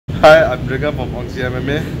Hi, I'm Dragon from Onxy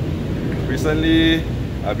MMA. Recently,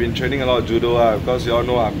 I've been training a lot of Judo because you all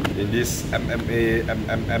know I'm in this MMA,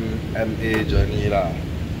 MMA journey lah.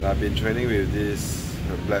 I've been training with this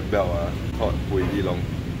black belt called Hui Yilong.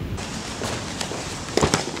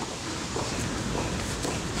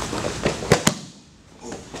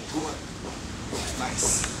 Oh, good.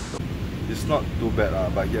 Nice. It's not too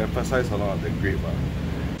bad but he emphasized a lot of the grip.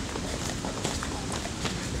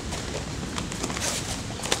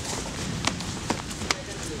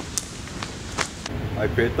 I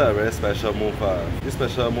created a very special move. This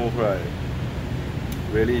special move, right?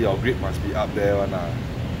 Really, your grip must be up there one.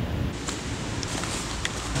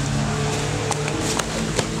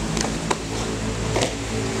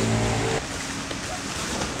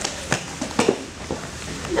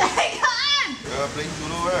 You're playing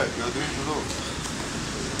Judo, right? You're doing Judo.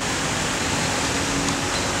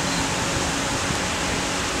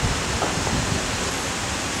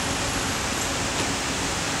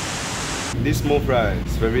 This move, right,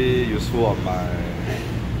 is very useful on my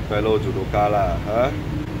fellow judoka lah,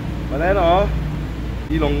 But then,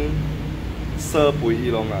 Yilong, Sir Pui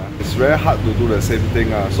Yilong, it's very hard to do the same thing,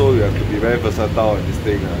 so you have to be very versatile in this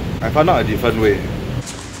thing. I found out a different way.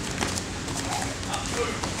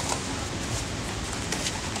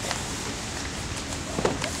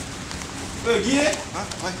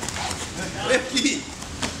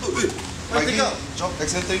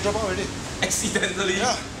 Accidentally drop out already. Accidentally?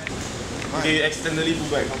 Yeah. Okay, accidentally pull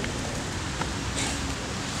back.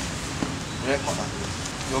 Very hot.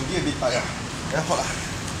 Your gear a bit tight. Very hot.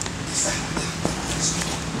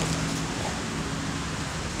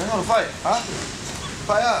 Learn how to fight.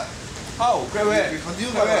 Fight. How? Grab where? We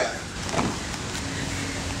continue grab.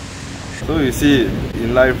 So you see,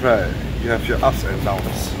 in life, right, you have your ups and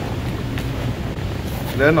downs.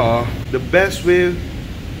 Then, the best way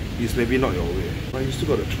is maybe not your way, but you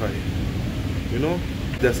still gotta try. You know,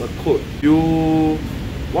 there's a quote: you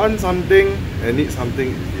want something and need something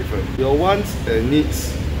is different. Your wants and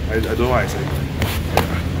needs, I don't know what I said.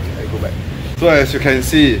 I go back. So as you can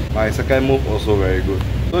see, my second move also very good.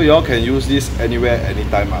 So y'all can use this anywhere,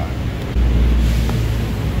 anytime.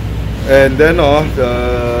 And then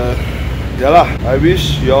I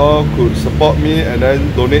wish y'all could support me and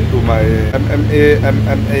then donate to my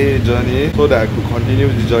MMA journey so that I could continue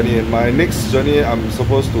this journey. And my next journey I'm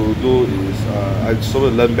supposed to do is I'm supposed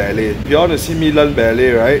to learn ballet. If you want to see me learn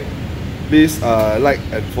ballet, right, please like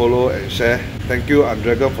and follow and share. Thank you. I'm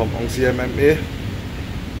Dragon from Onxy MMA.